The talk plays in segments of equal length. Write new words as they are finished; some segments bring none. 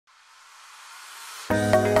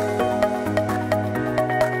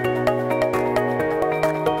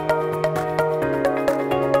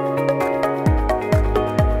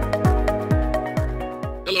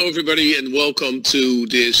everybody, and welcome to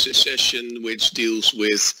this session which deals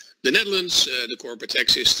with the Netherlands, the corporate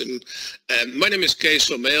tax system. My name is Kees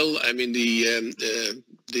van Meel. I'm in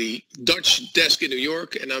the Dutch desk in New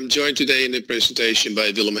York, and I'm joined today in the presentation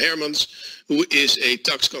by Willem Hermans, who is a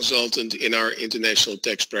tax consultant in our international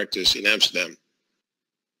tax practice in Amsterdam.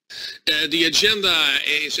 The agenda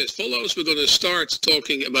is as follows. We're going to start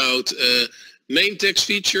talking about main tax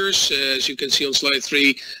features, as you can see on slide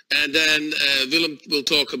 3, and then Willem will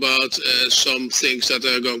talk about some things that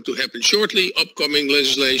are going to happen shortly, upcoming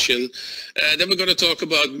legislation. Then we're going to talk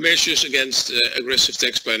about measures against aggressive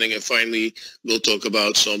tax planning, and finally we'll talk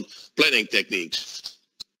about some planning techniques.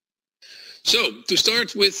 So, to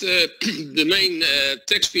start with the main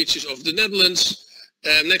tax features of the Netherlands.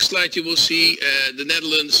 Next slide, you will see the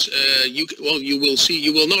Netherlands. You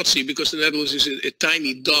will not see, because the Netherlands is a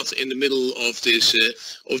tiny dot in the middle of this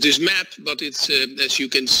map. But it's as you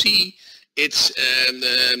can see, it's in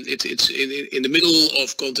the middle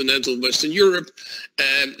of continental Western Europe.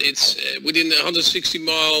 It's within a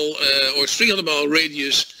 160-mile or 300-mile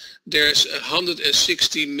radius. There's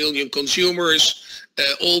 160 million consumers.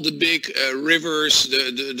 All the big rivers,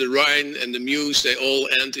 the Rhine and the Meuse, they all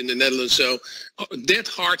end in the Netherlands. So that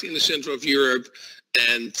heart in the center of Europe,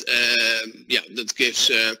 and yeah, that gives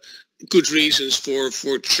good reasons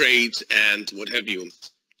for trade and what have you.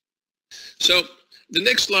 So the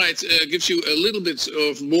next slide gives you a little bit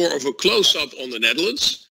of more of a close-up on the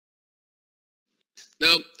Netherlands.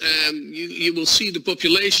 Now, you will see the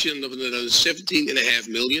population of the Netherlands, 17.5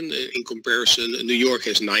 million. In comparison, New York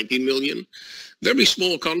has 19 million. Very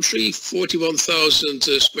small country, 41,000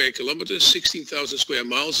 square kilometers, 16,000 square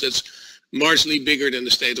miles. That's marginally bigger than the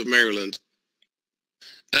state of Maryland.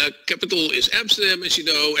 Capital is Amsterdam, as you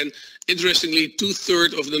know, and interestingly,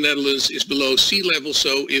 2/3 of the Netherlands is below sea level.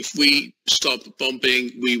 So if we stop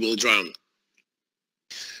pumping, we will drown.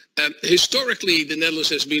 Historically, the Netherlands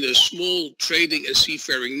has been a small trading and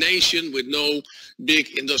seafaring nation with no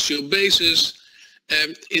big industrial bases.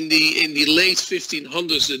 In the late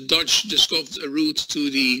 1500s, the Dutch discovered a route to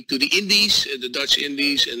the Indies, the Dutch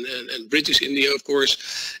Indies and British India, of course,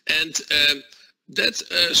 and that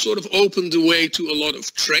sort of opened the way to a lot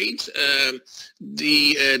of trade.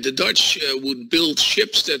 The Dutch would build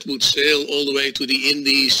ships that would sail all the way to the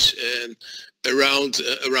Indies around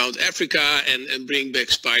Africa and bring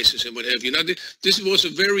back spices and what have you. Now, this was a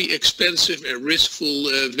very expensive and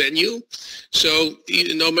riskful venue. So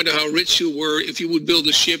no matter how rich you were, if you would build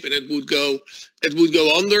a ship and it would go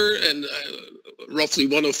under, and roughly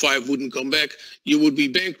 1 of 5 wouldn't come back, you would be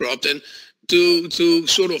bankrupt. And to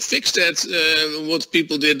sort of fix that, what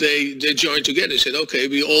people did, they joined together, said, okay,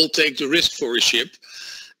 we all take the risk for a ship.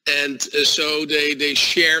 And so they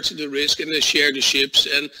shared the risk and they shared the ships,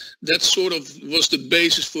 and that sort of was the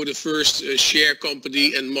basis for the first share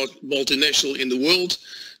company and multinational in the world,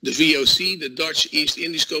 the VOC, the Dutch East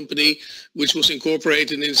Indies Company, which was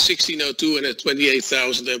incorporated in 1602 and had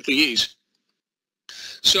 28,000 employees.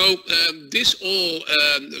 So this all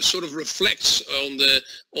sort of reflects on the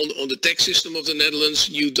tax system of the Netherlands.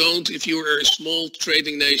 You don't, if you are a small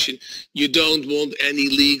trading nation, you don't want any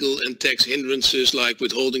legal and tax hindrances like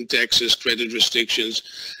withholding taxes, credit restrictions,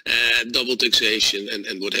 double taxation,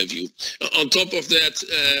 and what have you. On top of that,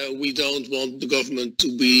 we don't want the government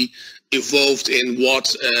to be involved in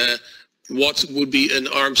what would be an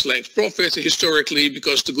arm's length profit historically,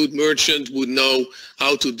 because the good merchant would know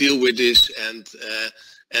how to deal with this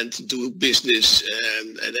and do business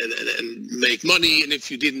and make money. And if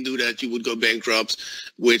you didn't do that, you would go bankrupt,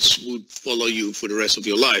 which would follow you for the rest of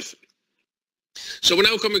your life. So we're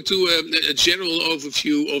now coming to a general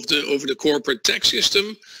overview of the corporate tax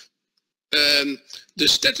system. The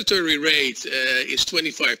statutory rate is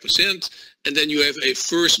 25%, and then you have a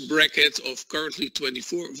first bracket of currently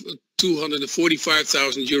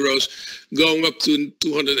 245,000 euros, going up to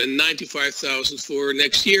 295,000 for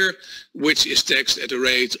next year, which is taxed at a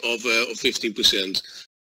rate of 15%.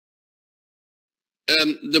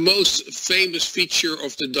 The most famous feature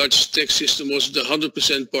of the Dutch tax system was the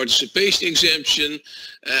 100% participation exemption.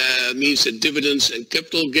 Means that dividends and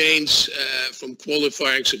capital gains from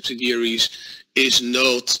qualifying subsidiaries is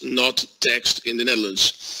not taxed in the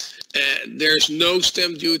Netherlands. There's no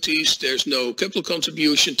stamp duties, there's no capital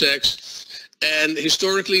contribution tax, and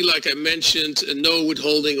historically, like I mentioned, no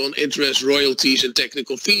withholding on interest, royalties and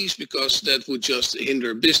technical fees, because that would just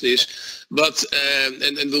hinder business. But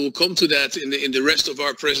and we will come to that in the rest of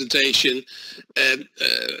our presentation.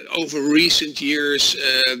 Over recent years,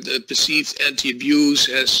 the perceived anti-abuse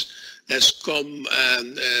has come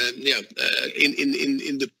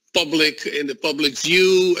in the in the public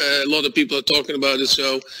view. A lot of people are talking about it.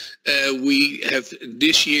 So we have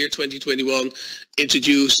this year, 2021,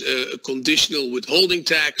 introduced a conditional withholding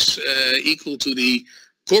tax equal to the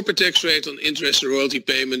corporate tax rate on interest and royalty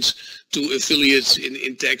payments to affiliates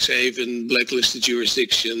in tax haven, blacklisted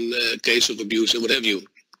jurisdiction, case of abuse, and what have you.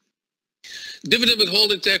 Dividend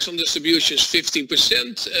withholding tax on distributions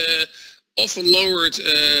 15%, often lowered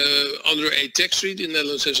under a tax treaty. The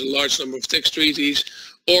Netherlands has a large number of tax treaties,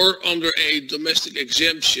 or under a domestic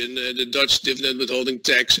exemption. The Dutch Dividend Withholding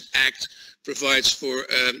Tax Act provides for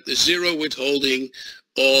zero withholding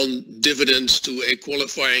on dividends to a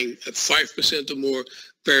qualifying 5% or more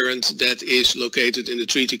parent that is located in the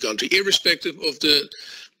treaty country, irrespective of the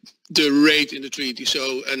rate in the treaty.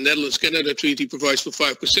 So a Netherlands-Canada treaty provides for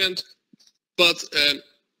 5%, but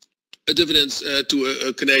a dividend to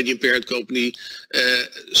a Canadian parent company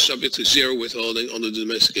subject to zero withholding on the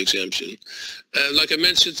domestic exemption. Like I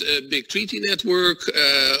mentioned, a big treaty network.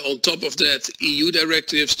 On top of that, EU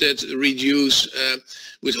directives that reduce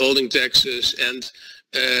withholding taxes, and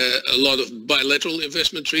a lot of bilateral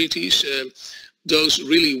investment treaties. Those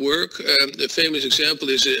really work. The famous example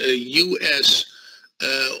is a US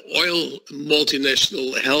oil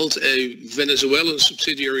multinational held a Venezuelan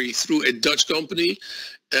subsidiary through a Dutch company.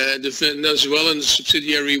 The Venezuelan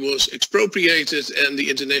subsidiary was expropriated, and the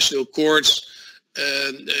international courts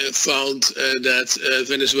found that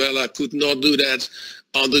Venezuela could not do that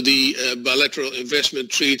under the bilateral investment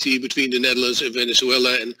treaty between the Netherlands and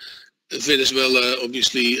Venezuela. And Venezuela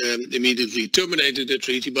obviously immediately terminated the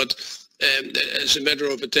treaty, but as a matter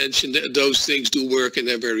of attention, those things do work and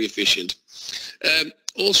they're very efficient.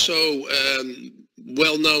 Also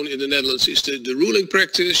well known in the Netherlands is the ruling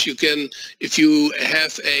practice. You can, if you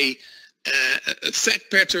have a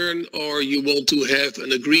fact pattern, or you want to have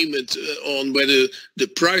an agreement on whether the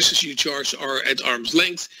prices you charge are at arm's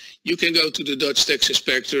length, you can go to the Dutch tax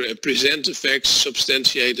inspector and present the facts,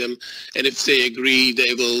 substantiate them, and if they agree,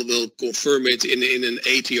 they will confirm it in an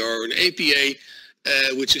ATR or an APA,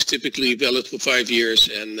 which is typically valid for 5 years,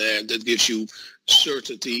 and that gives you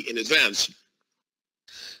certainty in advance.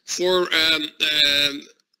 For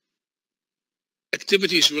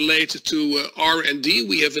activities related to R&D,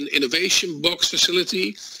 we have an innovation box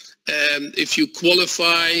facility. If you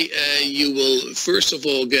qualify, you will first of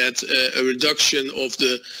all get a reduction of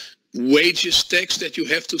the wages tax that you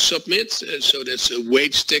have to submit. So that's a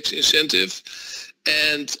wage tax incentive.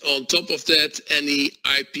 And on top of that, any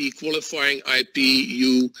IP, qualifying IP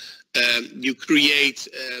you create,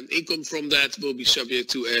 income from that will be subject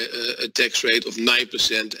to a tax rate of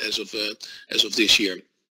 9% as of this year.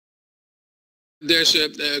 There's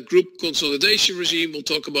a group consolidation regime, we'll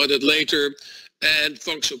talk about that later, and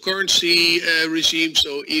functional currency regime.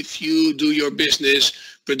 So if you do your business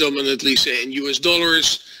predominantly, say, in US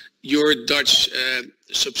dollars, your Dutch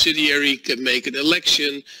subsidiary can make an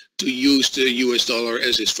election to use the US dollar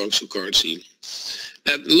as its functional currency.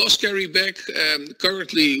 Loss carryback,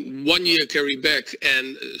 currently 1 year carryback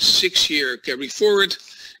and 6 year carry forward.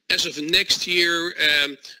 As of next year,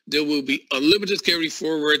 there will be unlimited carry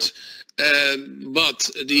forward, but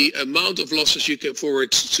the amount of losses you can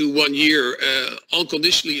forward to 1 year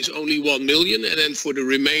unconditionally is only 1 million, and then for the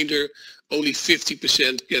remainder, only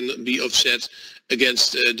 50% can be offset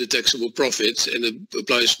against the taxable profits, and it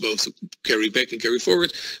applies both to carry back and carry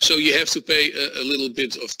forward. So you have to pay a little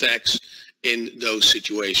bit of tax in those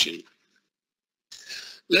situations.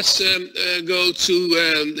 Let's go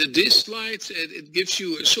to this slide. It gives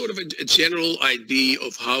you a sort of a general idea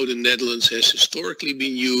of how the Netherlands has historically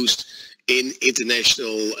been used in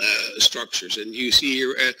international structures. And you see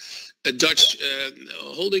here a Dutch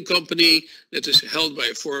holding company that is held by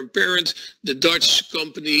a foreign parent. The Dutch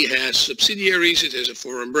company has subsidiaries, it has a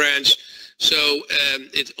foreign branch. So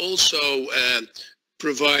it also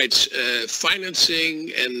provides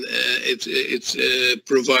financing, and it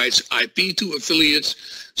provides IP to affiliates.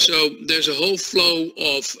 So there's a whole flow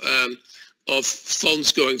of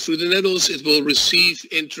funds going through the Netherlands. It will receive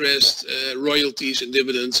interest, royalties and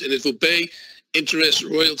dividends, and it will pay interest,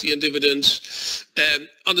 royalty and dividends.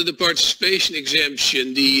 Under the participation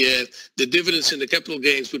exemption, the dividends and the capital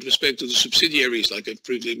gains with respect to the subsidiaries, like I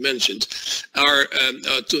previously mentioned, are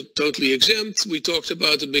totally exempt. We talked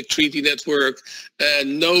about the big treaty network.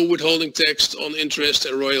 No withholding tax on interest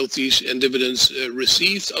and royalties and dividends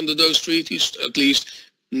received under those treaties, at least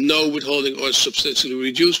no withholding or substantially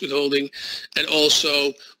reduced withholding, and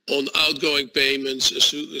also on outgoing payments,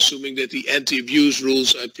 assuming that the anti-abuse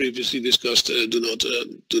rules I previously discussed do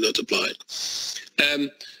not apply.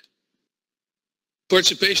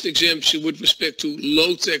 Participation exemption with respect to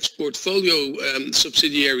low tax portfolio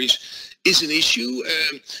subsidiaries is an issue,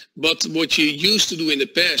 but what you used to do in the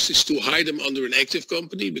past is to hide them under an active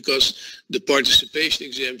company, because the participation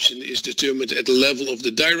exemption is determined at the level of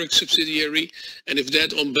the direct subsidiary, and if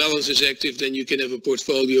that on balance is active, then you can have a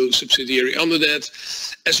portfolio subsidiary under that.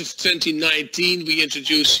 As of 2019, we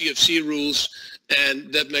introduced CFC rules,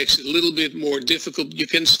 and that makes it a little bit more difficult. You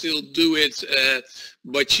can still do it,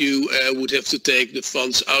 but you would have to take the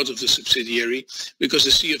funds out of the subsidiary, because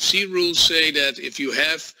the CFC rules say that if you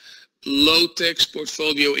have low tax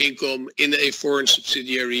portfolio income in a foreign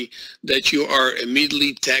subsidiary, that you are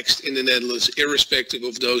immediately taxed in the Netherlands, irrespective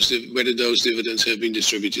of whether those dividends have been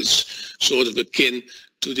distributed, sort of akin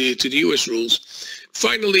to the US rules.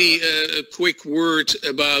 Finally, a quick word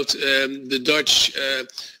about the Dutch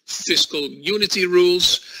fiscal unity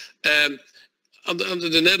rules. Under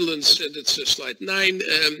the Netherlands, that's slide 9,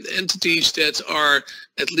 entities that are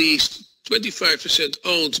at least 25%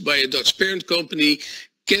 owned by a Dutch parent company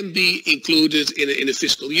can be included in a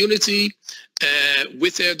fiscal unity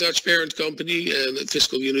with their Dutch parent company.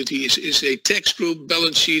 Fiscal unity is a tax group,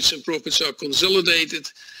 balance sheets and profits are consolidated,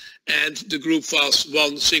 and the group files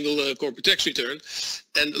one single corporate tax return.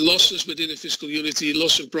 And losses within a fiscal unity,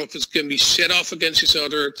 loss and profits, can be set off against each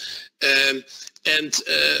other.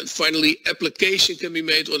 Finally, application can be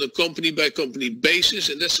made on a company-by-company basis,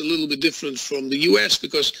 and that's a little bit different from the US,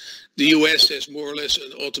 because the US has more or less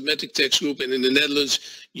an automatic tax group, and in the Netherlands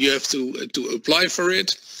you have to apply for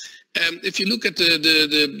it. If you look at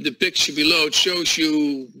the picture below, it shows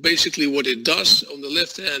you basically what it does. On the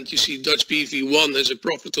left hand, you see Dutch BV1 has a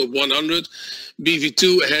profit of 100,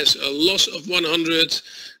 BV2 has a loss of 100.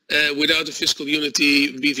 Without a fiscal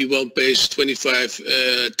unity, BV1 pays 25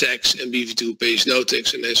 tax, and BV2 pays no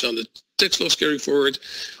tax and has 100 tax loss carry forward.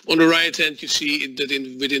 On the right hand, you see that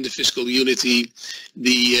within the fiscal unity,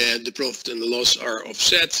 the profit and the loss are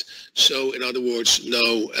offset. So, in other words,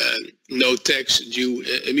 no tax due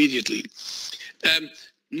immediately.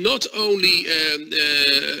 Not only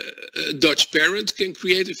a Dutch parent can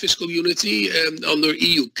create a fiscal unity under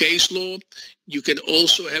EU case law, you can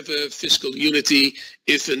also have a fiscal unity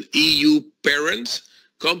if an EU parent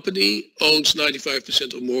company owns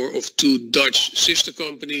 95% or more of two Dutch sister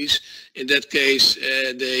companies. In that case,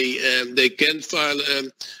 they can file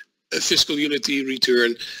a fiscal unity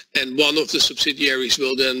return, and one of the subsidiaries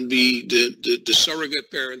will then be the surrogate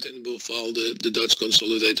parent and will file the Dutch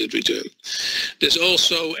consolidated return. There's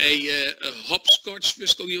also a hopscotch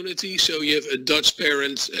fiscal unity, so you have a Dutch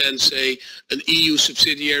parent and, say, an EU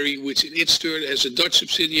subsidiary, which in its turn has a Dutch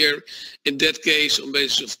subsidiary. In that case, on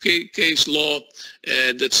basis of case law,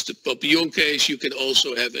 that's the Papillon case, you can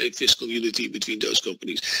also have a fiscal unity between those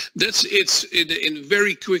companies. That's it in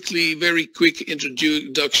very quick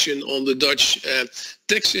introduction on the Dutch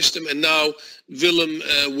tax system. And now Willem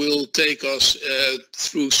will take us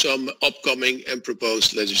through some upcoming and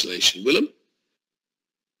proposed legislation. Willem?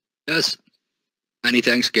 Yes, many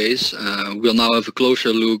thanks, Kees. We'll now have a closer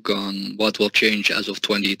look on what will change as of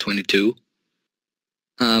 2022.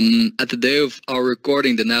 At the day of our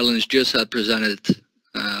recording, the Netherlands just had presented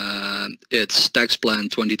its tax plan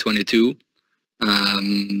 2022.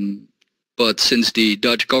 But since the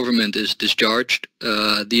Dutch government is discharged,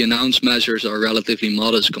 the announced measures are relatively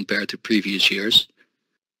modest compared to previous years.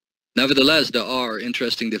 Nevertheless, there are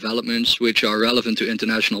interesting developments which are relevant to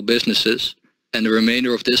international businesses, and the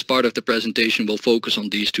remainder of this part of the presentation will focus on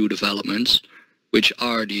these two developments, which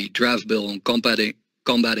are the draft bill on combating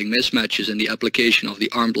mismatches in the application of the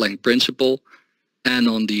arm's length principle, and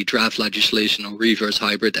on the draft legislation on reverse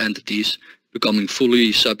hybrid entities becoming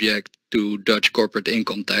fully subject to Dutch corporate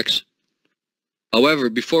income tax. However,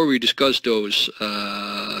 before we discuss those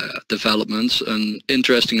developments, an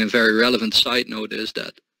interesting and very relevant side note is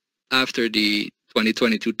that after the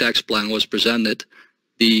 2022 tax plan was presented,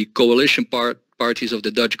 the coalition parties of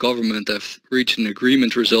the Dutch government have reached an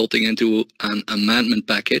agreement resulting into an amendment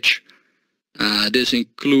package. This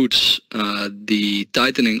includes the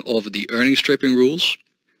tightening of the earnings stripping rules.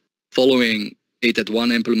 Following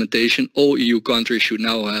 8@1 implementation, all EU countries should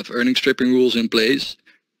now have earnings stripping rules in place,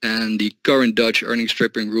 and the current Dutch earnings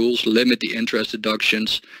stripping rules limit the interest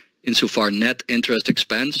deductions insofar net interest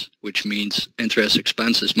expense, which means interest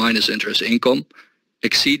expenses minus interest income,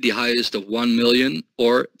 exceed the highest of 1 million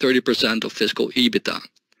or 30% of fiscal EBITDA.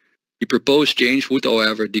 The proposed change would,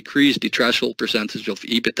 however, decrease the threshold percentage of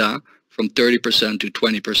EBITDA from 30% to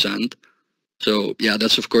 20%. So yeah,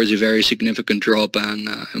 that's of course a very significant drop and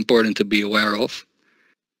important to be aware of.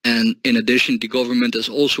 And in addition, the government has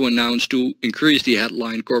also announced to increase the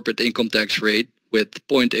headline corporate income tax rate with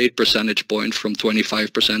 0.8 percentage point from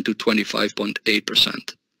 25% to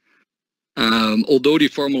 25.8%. Although the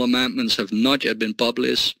formal amendments have not yet been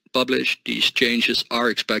published, these changes are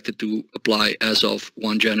expected to apply as of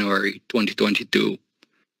 1 January 2022.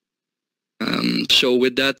 So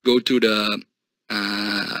with that, go to the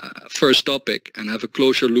first topic and have a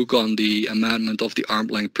closer look on the amendment of the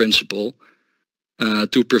arm's length principle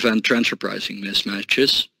to prevent transfer pricing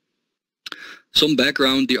mismatches. Some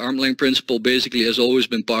background: the arm's length principle basically has always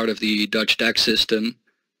been part of the Dutch tax system,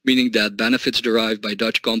 meaning that benefits derived by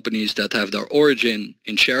Dutch companies that have their origin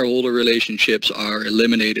in shareholder relationships are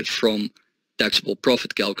eliminated from taxable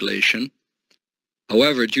profit calculation.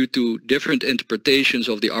 However, due to different interpretations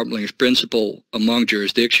of the arm's length principle among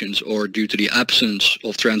jurisdictions, or due to the absence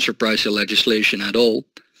of transfer pricing legislation at all,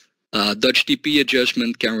 Dutch TP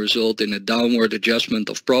adjustment can result in a downward adjustment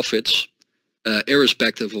of profits,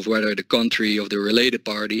 irrespective of whether the country of the related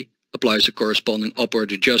party applies a corresponding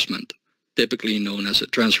upward adjustment, typically known as a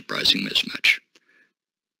transfer pricing mismatch.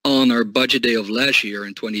 On our budget day of last year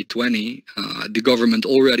in 2020, the government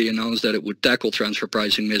already announced that it would tackle transfer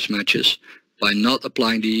pricing mismatches by not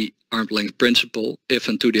applying the arm's length principle if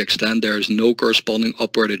and to the extent there is no corresponding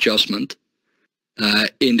upward adjustment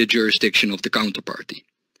in the jurisdiction of the counterparty.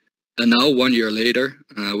 And now, 1 year later,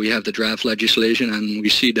 we have the draft legislation, and we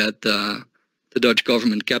see that the Dutch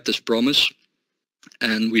government kept its promise.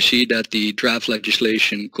 And we see that the draft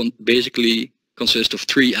legislation basically consists of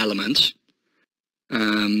 3 elements.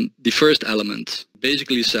 The first element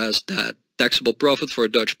basically says that taxable profit for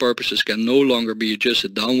Dutch purposes can no longer be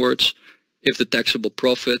adjusted downwards if the taxable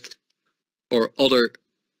profit or other,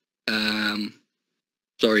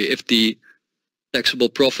 if the taxable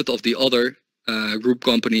profit of the other group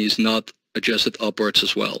company is not adjusted upwards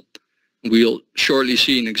as well. We'll shortly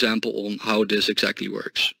see an example on how this exactly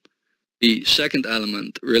works. The second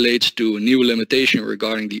element relates to a new limitation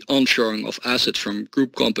regarding the onshoring of assets from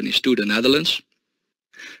group companies to the Netherlands.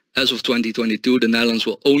 As of 2022, the Netherlands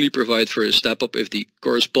will only provide for a step-up if the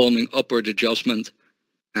corresponding upward adjustment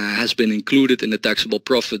has been included in the taxable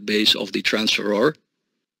profit base of the transferor.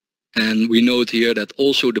 And we note here that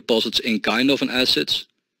also deposits in kind of an assets,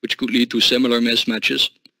 which could lead to similar mismatches,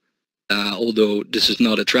 although this is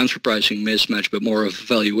not a transfer pricing mismatch but more of a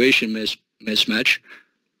valuation mismatch,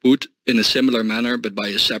 would in a similar manner but by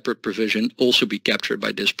a separate provision also be captured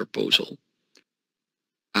by this proposal.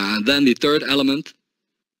 Then the third element,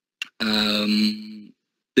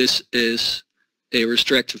 this is a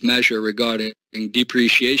restrictive measure regarding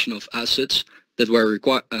depreciation of assets that were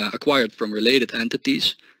acquired from related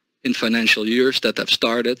entities in financial years that have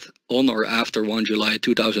started on or after 1 July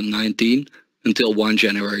 2019 until 1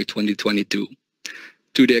 January 2022.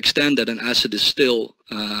 To the extent that an asset is still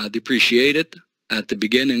depreciated at the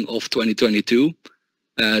beginning of 2022,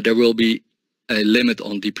 there will be a limit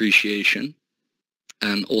on depreciation.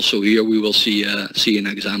 And also here we will see an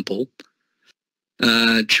example.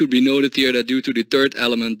 It should be noted here that due to the third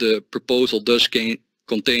element, the proposal thus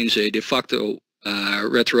contains a de facto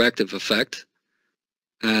retroactive effect.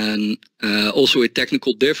 And also a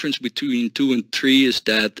technical difference between 2 and 3 is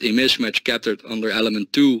that a mismatch captured under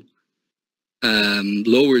element 2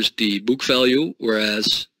 lowers the book value,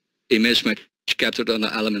 whereas a mismatch captured under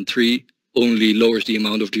element 3 only lowers the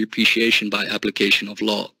amount of depreciation by application of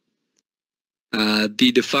law.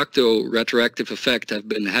 The de facto retroactive effect have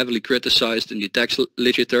been heavily criticized in the tax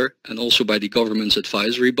literature and also by the government's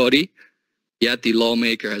advisory body. Yet the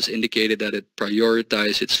lawmaker has indicated that it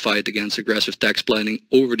prioritizes its fight against aggressive tax planning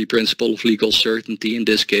over the principle of legal certainty in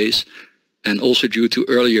this case. And also due to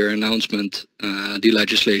earlier announcement, the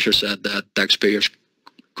legislature said that taxpayers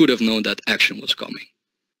could have known that action was coming.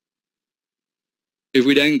 If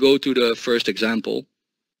we then go to the first example,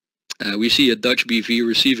 we see a Dutch BV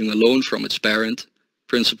receiving a loan from its parent.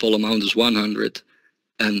 Principal amount is 100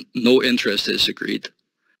 and no interest is agreed.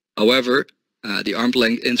 However, the arm's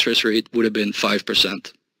length interest rate would have been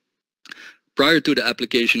 5%. Prior to the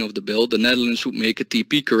application of the bill, the Netherlands would make a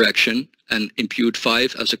TP correction and impute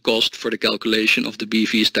 5 as a cost for the calculation of the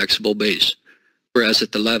BV's taxable base, whereas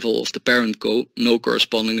at the level of the parent co, no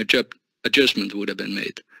corresponding adjustment would have been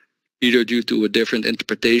made, either due to a different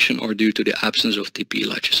interpretation or due to the absence of TP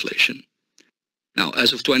legislation. Now,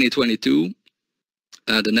 as of 2022,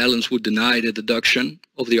 the Netherlands would deny the deduction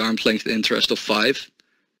of the arm's length interest of 5,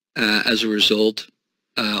 as a result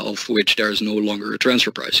of which there is no longer a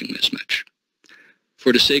transfer pricing mismatch.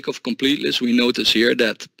 For the sake of completeness, we notice here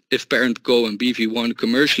that if parent co and BV1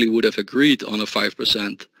 commercially would have agreed on a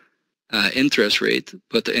 5% interest rate,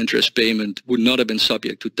 but the interest payment would not have been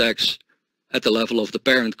subject to tax at the level of the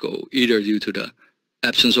parent co, either due to the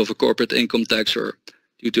absence of a corporate income tax or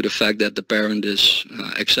due to the fact that the parent is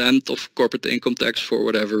exempt of corporate income tax for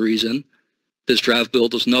whatever reason, This draft bill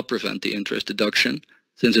does not prevent the interest deduction,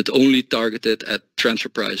 since it only targeted at transfer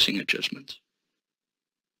pricing adjustments.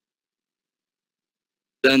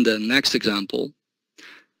 Then the next example,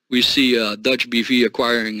 we see Dutch BV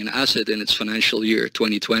acquiring an asset in its financial year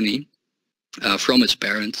 2020 from its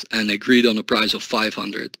parent and agreed on a price of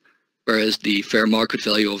 500, whereas the fair market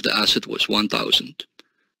value of the asset was 1,000.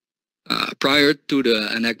 Prior to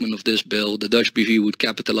the enactment of this bill, the Dutch BV would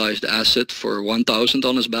capitalize the asset for 1,000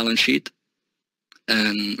 on its balance sheet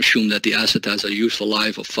and assume that the asset has a useful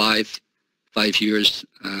life of 5 years.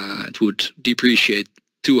 It would depreciate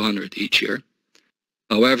 200 each year.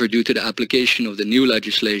 However, due to the application of the new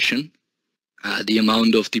legislation, the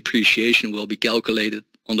amount of depreciation will be calculated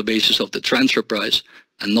on the basis of the transfer price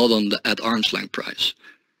and not on the at arm's length price,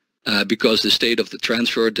 because the state of the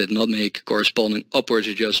transfer did not make a corresponding upwards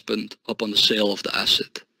adjustment upon the sale of the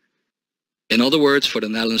asset. In other words, for the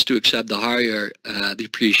Netherlands to accept the higher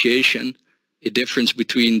depreciation, a difference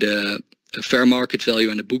between the fair market value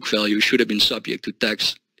and the book value should have been subject to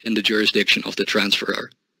tax in the jurisdiction of the transferor.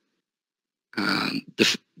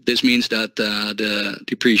 This means that the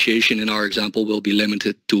depreciation in our example will be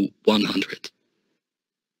limited to 100.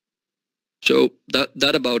 So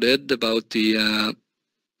that about it, about the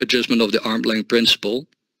adjustment of the arm's length principle.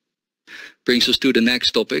 Brings us to the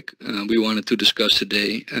next topic we wanted to discuss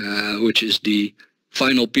today, which is the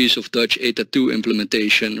final piece of Dutch ETA 2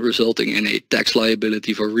 implementation resulting in a tax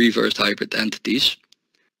liability for reversed hybrid entities.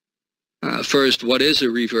 First, what is a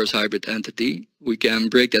reverse hybrid entity? We can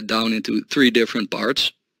break that down into 3 different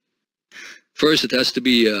parts. First, it has to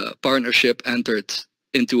be a partnership entered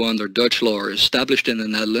into under Dutch law or established in the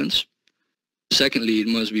Netherlands. Secondly, it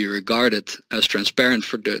must be regarded as transparent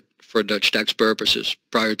for Dutch tax purposes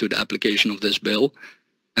prior to the application of this bill.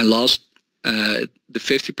 And last, the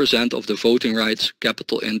 50% of the voting rights,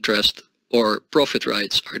 capital interest, or profit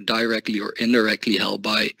rights are directly or indirectly held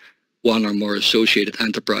by one or more associated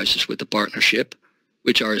enterprises with the partnership,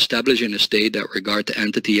 which are established in a state that regard the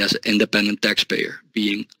entity as an independent taxpayer,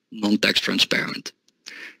 being non-tax transparent.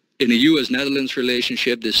 In a US-Netherlands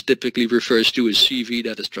relationship, this typically refers to a CV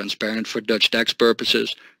that is transparent for Dutch tax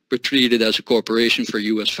purposes, but treated as a corporation for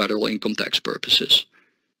US federal income tax purposes.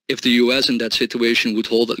 If the US in that situation would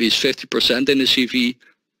hold at least 50% in the CV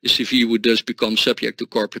would thus become subject to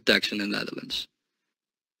corporate tax in the Netherlands.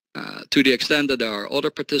 To the extent that there are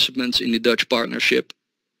other participants in the Dutch partnership,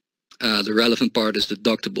 the relevant part is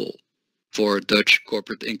deductible for Dutch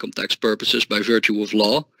corporate income tax purposes by virtue of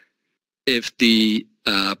law if the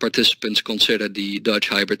participants consider the Dutch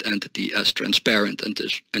hybrid entity as transparent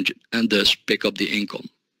and thus pick up the income.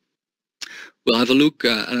 We'll have a look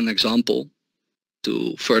at an example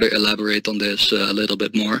to further elaborate on this a little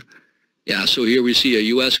bit more. Yeah, so here we see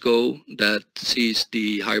a US co that sees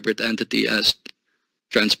the hybrid entity as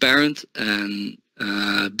transparent and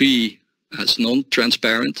B as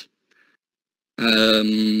non-transparent.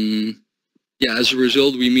 Yeah, as a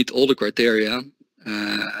result, we meet all the criteria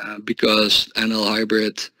because NL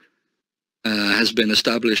hybrid has been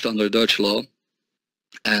established under Dutch law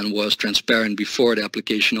and was transparent before the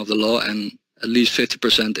application of the law, and at least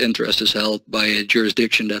 50% interest is held by a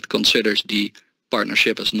jurisdiction that considers the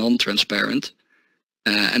partnership as non-transparent.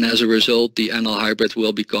 And as a result, the NL hybrid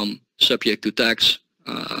will become subject to tax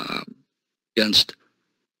against,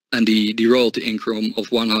 and the royalty income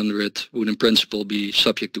of 100 would in principle be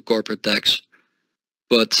subject to corporate tax.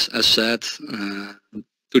 But as said,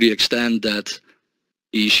 to the extent that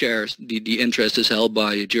the shares, the interest is held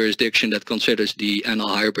by a jurisdiction that considers the NL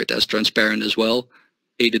hybrid as transparent as well,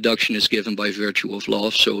 a deduction is given by virtue of law,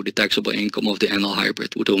 so the taxable income of the NL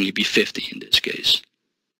hybrid would only be 50 in this case.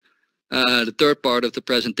 The third part of the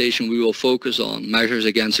presentation, we will focus on measures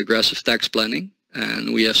against aggressive tax planning,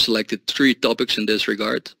 and we have selected 3 topics in this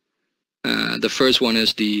regard. The first one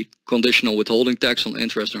is the conditional withholding tax on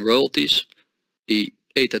interest and royalties, the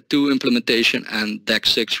ETA 2 implementation, and DAC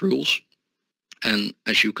 6 rules. And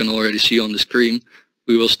as you can already see on the screen,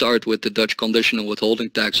 we will start with the Dutch conditional withholding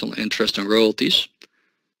tax on interest and royalties.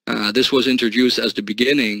 This was introduced as the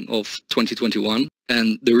beginning of 2021,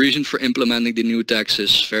 and the reason for implementing the new tax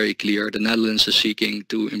is very clear. The Netherlands is seeking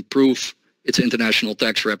to improve its international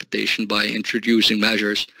tax reputation by introducing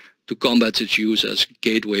measures to combat its use as a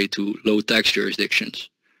gateway to low tax jurisdictions.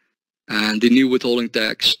 And the new withholding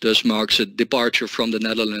tax thus marks a departure from the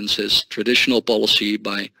Netherlands' traditional policy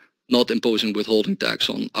by not imposing withholding tax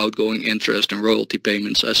on outgoing interest and royalty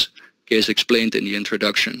payments, as Kees explained in the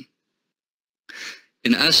introduction.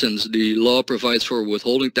 In essence, the law provides for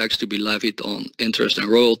withholding tax to be levied on interest and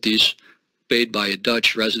royalties paid by a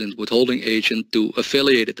Dutch resident withholding agent to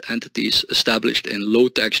affiliated entities established in low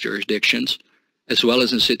tax jurisdictions as well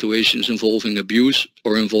as in situations involving abuse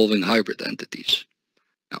or involving hybrid entities.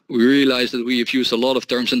 Now, we realize that we have used a lot of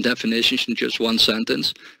terms and definitions in just one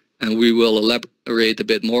sentence, and we will elaborate a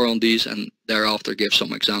bit more on these and thereafter give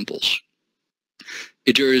some examples.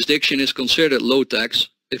 A jurisdiction is considered low tax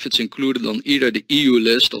if it's included on either the EU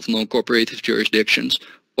list of non-cooperative jurisdictions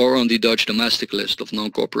or on the Dutch domestic list of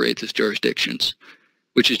non-cooperative jurisdictions,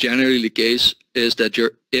 which is generally the case is that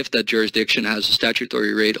if that jurisdiction has a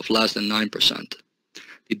statutory rate of less than 9%.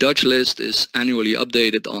 The Dutch list is annually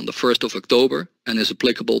updated on the 1st of October and is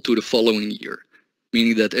applicable to the following year,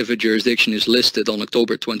 meaning that if a jurisdiction is listed on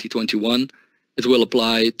October 2021, it will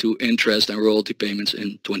apply to interest and royalty payments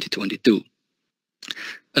in 2022.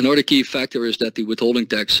 Another key factor is that the withholding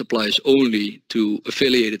tax applies only to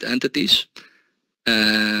affiliated entities,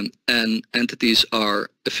 and entities are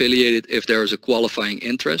affiliated if there is a qualifying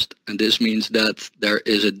interest, and this means that there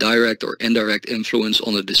is a direct or indirect influence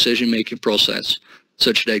on the decision-making process,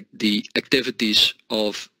 such that the activities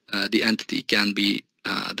of the entity can be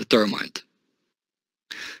determined.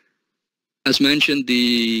 As mentioned,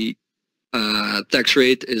 the tax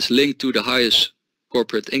rate is linked to the highest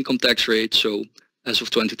corporate income tax rate, so as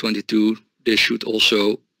of 2022, this should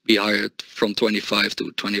also be higher from 25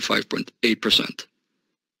 to 25.8%.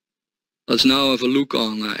 Let's now have a look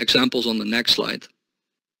on examples on the next slide.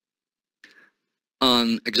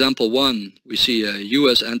 On example 1, we see a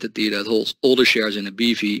US entity that holds all the shares in a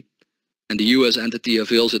BV, and the US entity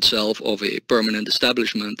avails itself of a permanent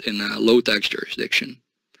establishment in a low tax jurisdiction.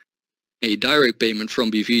 A direct payment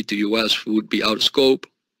from BV to US would be out of scope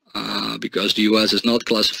because the US is not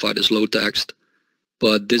classified as low taxed,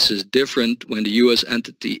 but this is different when the US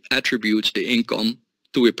entity attributes the income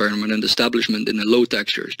to a permanent establishment in a low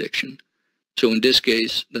tax jurisdiction. So in this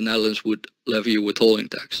case, the Netherlands would levy a withholding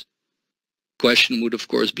tax. Question would of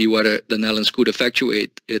course be whether the Netherlands could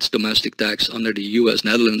effectuate its domestic tax under the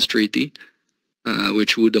US-Netherlands Treaty,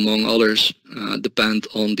 which would among others depend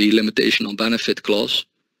on the limitation on benefit clause.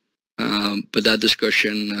 But that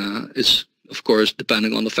discussion is of course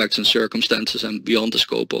depending on the facts and circumstances and beyond the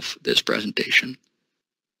scope of this presentation.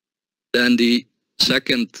 Then the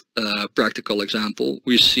second practical example,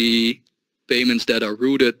 we see payments that are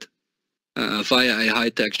routed via a high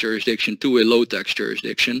tax jurisdiction to a low tax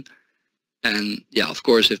jurisdiction. And yeah, of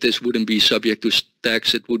course, if this wouldn't be subject to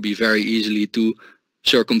tax, it would be very easily to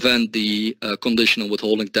circumvent the conditional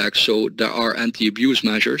withholding tax. So there are anti-abuse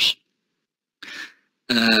measures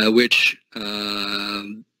which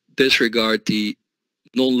disregard the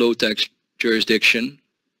non-low tax jurisdiction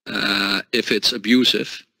if it's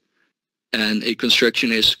abusive. And a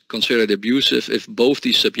constriction is considered abusive if both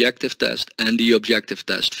the subjective test and the objective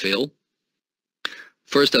test fail.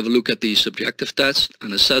 First, have a look at the subjective test.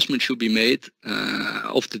 An assessment should be made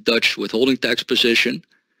of the Dutch withholding tax position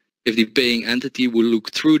if the paying entity will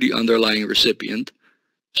look through the underlying recipient.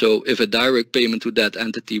 So if a direct payment to that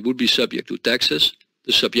entity would be subject to taxes,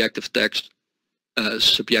 the subjective test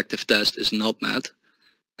is not met.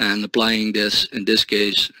 And applying this, in this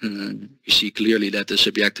case, you see clearly that the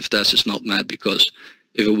subjective test is not met because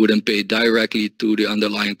if it wouldn't pay directly to the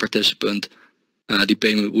underlying participant, the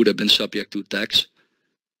payment would have been subject to tax.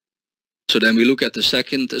 So then we look at the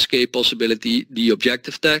second escape possibility, the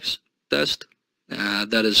objective test.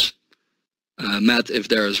 That is met if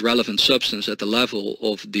there is relevant substance at the level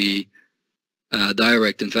of the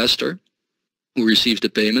direct investor who receives the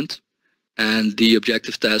payment. And the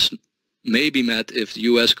objective test may be met if the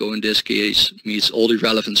USCO in this case meets all the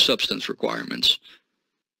relevant substance requirements.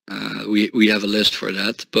 We have a list for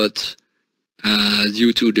that, but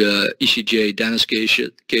due to the ECJ Dennis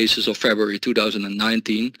cases of February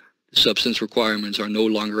 2019, the substance requirements are no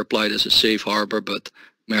longer applied as a safe harbor, but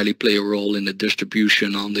merely play a role in the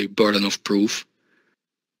distribution on the burden of proof.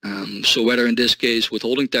 So whether in this case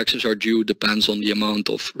withholding taxes are due depends on the amount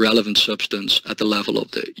of relevant substance at the level of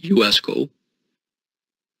the USCO.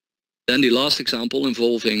 Then the last example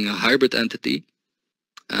involving a hybrid entity,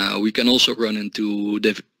 we can also run into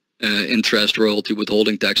the interest, royalty,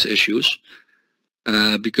 withholding tax issues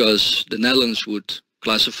because the Netherlands would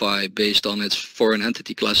classify based on its foreign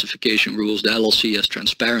entity classification rules the LLC as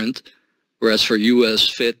transparent, whereas for US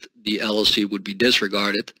FIT the LLC would be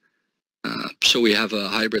disregarded. So we have a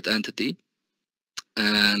hybrid entity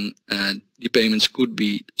and the payments could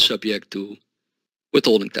be subject to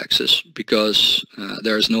withholding taxes because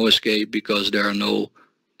there is no escape because there are no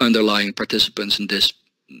underlying participants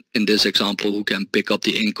in this example who can pick up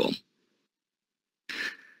the income.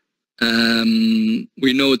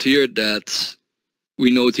 We note here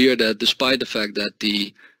that despite the fact that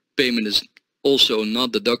the payment is also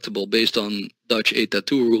not deductible based on Dutch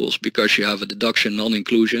 8.2 rules because you have a deduction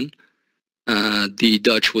non-inclusion, the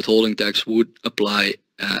Dutch withholding tax would apply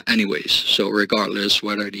anyways. So regardless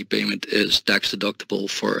whether the payment is tax deductible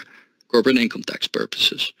for corporate income tax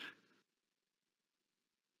purposes.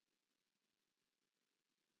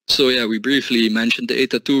 So yeah, we briefly mentioned the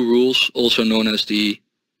ETA 2 rules, also known as the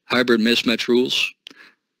hybrid mismatch rules.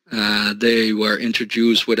 They were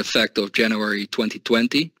introduced with effect of January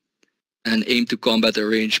 2020 and aim to combat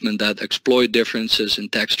arrangements that exploit differences in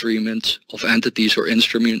tax treatment of entities or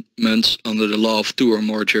instruments under the law of two or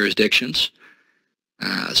more jurisdictions.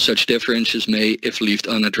 Such differences may, if left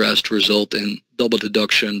unaddressed, result in double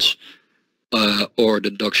deductions or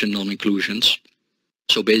deduction non-inclusions.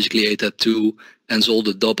 So basically ETA 2 ends all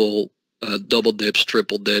the double dips,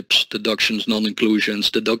 triple dips, deductions,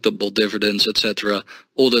 non-inclusions, deductible dividends, etc.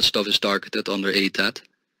 All that stuff is targeted under ETA,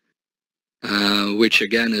 which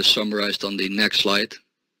again is summarized on the next slide.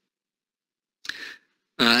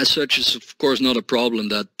 As such, it's of course not a problem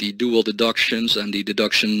that the dual deductions and the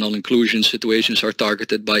deduction non-inclusion situations are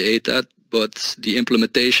targeted by ETA, but the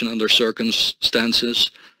implementation under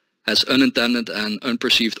circumstances has unintended and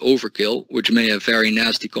unperceived overkill, which may have very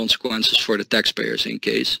nasty consequences for the taxpayers in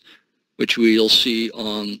case, which we'll see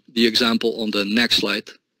on the example on the next slide.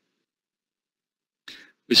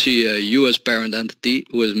 We see a US parent entity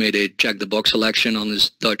who has made a check-the-box selection on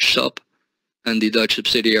his Dutch sub, and the Dutch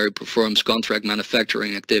subsidiary performs contract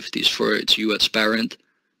manufacturing activities for its US parent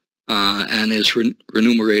and is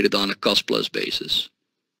remunerated on a cost-plus basis.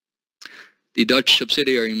 The Dutch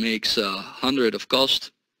subsidiary makes 100 of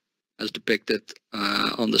cost, as depicted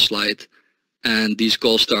on the slide, and these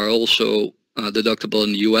costs are also deductible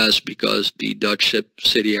in the US because the Dutch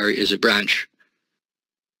subsidiary is a branch.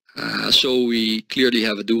 So we clearly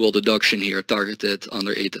have a dual deduction here targeted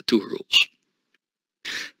under ETA 2 rules.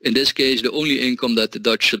 In this case, the only income that the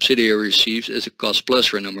Dutch subsidiary receives is a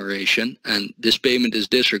cost-plus remuneration, and this payment is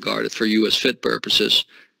disregarded for US FIT purposes,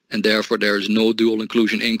 and therefore there is no dual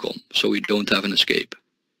inclusion income, so we don't have an escape.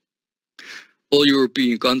 All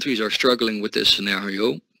European countries are struggling with this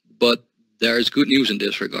scenario, but there is good news in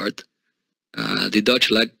this regard. The Dutch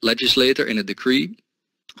legislator in a decree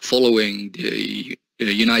following the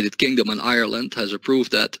United Kingdom and Ireland has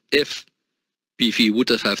approved that if PV would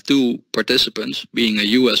have two participants, being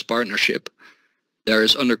a US partnership, there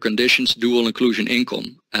is under conditions dual inclusion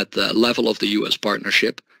income at the level of the US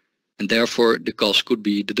partnership, and therefore the cost could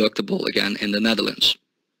be deductible again in the Netherlands.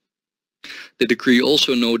 The decree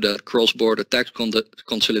also notes that cross-border tax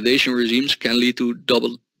consolidation regimes can lead to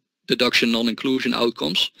double deduction non-inclusion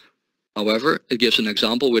outcomes. However, it gives an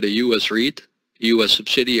example with a US REIT, a US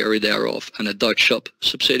subsidiary thereof, and a Dutch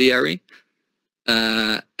sub-subsidiary,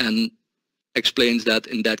 and explains that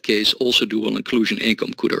in that case also dual inclusion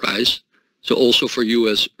income could arise. So also for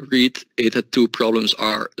US REIT, ETA 2 problems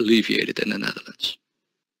are alleviated in the Netherlands.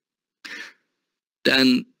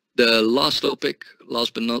 Then the last topic,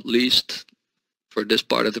 last but not least, for this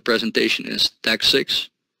part of the presentation is Tax 6.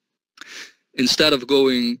 Instead of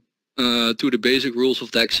going to the basic rules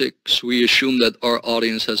of Tax 6, we assume that our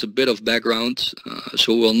audience has a bit of background,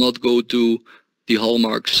 so we'll not go to the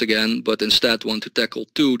hallmarks again, but instead want to tackle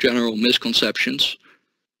two general misconceptions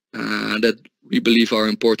that we believe are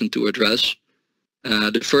important to address.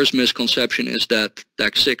 The first misconception is that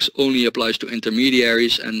Tax 6 only applies to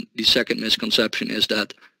intermediaries, and the second misconception is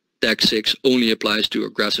that Tax 6 only applies to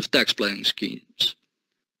aggressive tax planning schemes.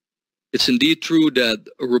 It's indeed true that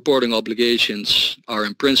reporting obligations are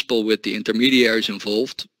in principle with the intermediaries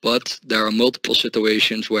involved, but there are multiple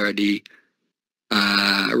situations where the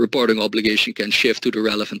reporting obligation can shift to the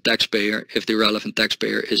relevant taxpayer if the relevant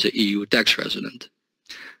taxpayer is an EU tax resident.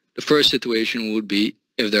 The first situation would be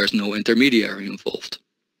if there's no intermediary involved,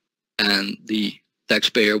 and the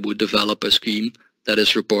taxpayer would develop a scheme that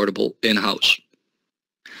is reportable in-house.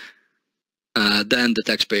 Then the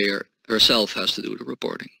taxpayer herself has to do the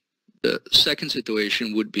reporting. The second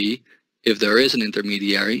situation would be if there is an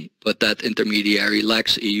intermediary, but that intermediary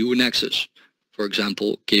lacks EU nexus, for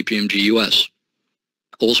example, KPMG US.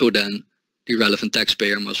 Also then, the relevant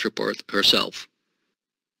taxpayer must report herself.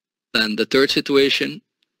 Then the third situation,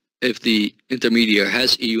 if the intermediary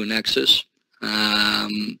has EU nexus,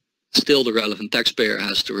 still the relevant taxpayer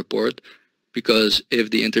has to report, because if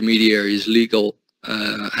the intermediary is legal,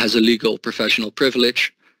 has a legal professional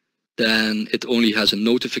privilege, then it only has a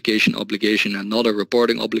notification obligation and not a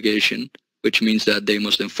reporting obligation, which means that they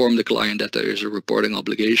must inform the client that there is a reporting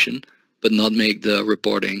obligation, but not make the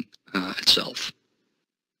reporting itself.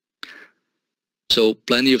 So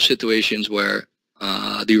plenty of situations where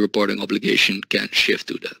the reporting obligation can shift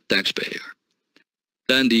to the taxpayer.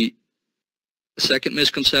 Then the second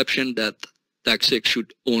misconception that Tax 6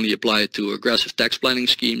 should only apply to aggressive tax planning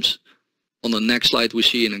schemes. On the next slide, we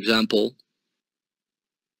see an example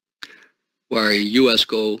where a US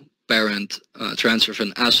co-parent transfers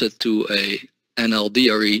an asset to a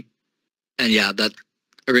NLDRE. And yeah, that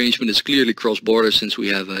arrangement is clearly cross-border since we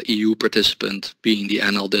have a EU participant being the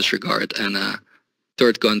NL disregard and a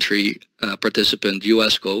third country participant,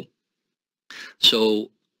 US co. So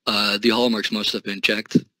the hallmarks must have been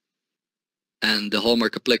checked. And the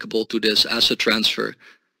hallmark applicable to this asset transfer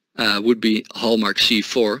would be hallmark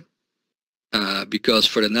C4, because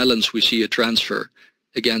for the Netherlands we see a transfer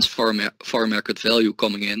against fair market value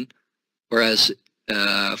coming in, whereas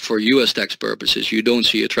for US tax purposes you don't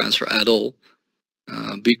see a transfer at all,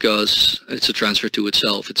 because it's a transfer to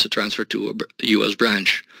itself, it's a transfer to a US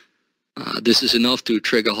branch. This is enough to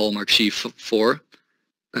trigger hallmark C4.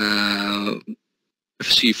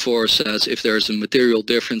 C4 says if there is a material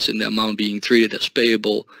difference in the amount being treated as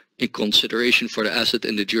payable in consideration for the asset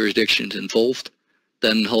in the jurisdictions involved,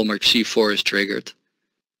 then hallmark C4 is triggered.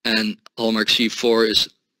 And hallmark C4 is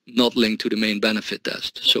not linked to the main benefit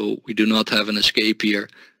test. So we do not have an escape here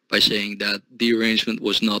by saying that the arrangement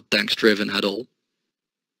was not tax driven at all.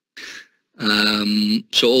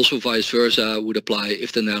 So also vice versa would apply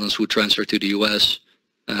if the Netherlands would transfer to the US.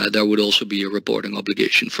 There would also be a reporting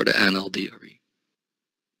obligation for the NLDRE.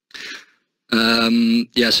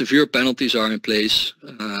 Yeah, severe penalties are in place,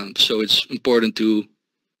 so it's important to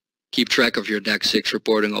keep track of your DAC 6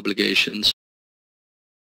 reporting obligations.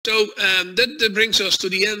 So that brings us to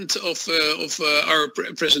the end of our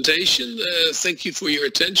presentation. Thank you for your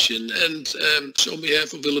attention, and so on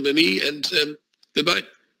behalf of Willem and me, and goodbye.